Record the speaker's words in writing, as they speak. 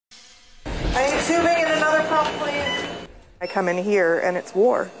Tubing and another prop, please. I come in here and it's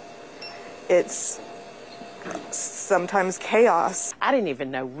war. It's sometimes chaos. I didn't even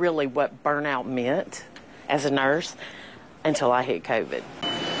know really what burnout meant as a nurse until I hit COVID.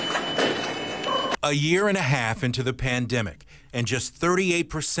 A year and a half into the pandemic, and just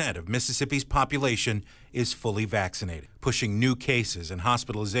 38% of Mississippi's population is fully vaccinated, pushing new cases and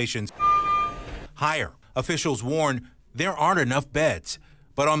hospitalizations higher. Officials warn there aren't enough beds.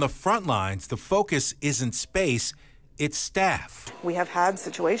 But on the front lines, the focus isn't space, it's staff. We have had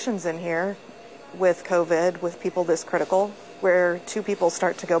situations in here with COVID, with people this critical, where two people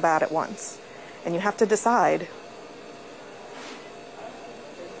start to go bad at once. And you have to decide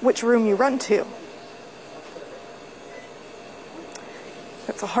which room you run to.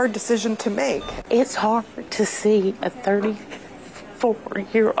 It's a hard decision to make. It's hard to see a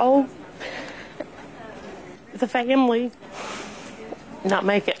 34-year-old, the family, not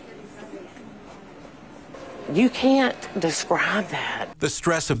make it. You can't describe that. The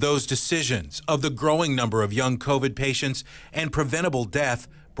stress of those decisions, of the growing number of young COVID patients and preventable death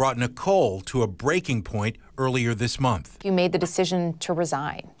brought Nicole to a breaking point earlier this month. You made the decision to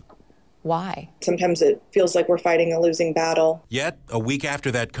resign. Why? Sometimes it feels like we're fighting a losing battle. Yet, a week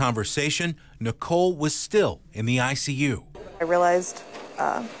after that conversation, Nicole was still in the ICU. I realized,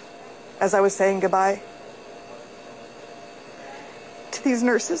 as I was saying goodbye to these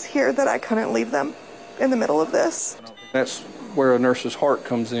nurses here, that I couldn't leave them in the middle of this. That's where a nurse's heart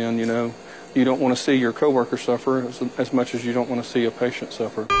comes in, you know. You don't want to see your coworker suffer as much as you don't want to see a patient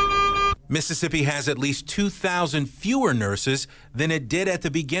suffer. Mississippi has at least 2,000 fewer nurses than it did at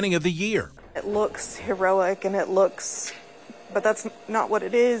the beginning of the year. It looks heroic and but that's not what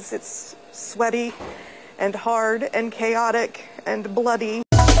it is. It's sweaty and hard and chaotic and bloody.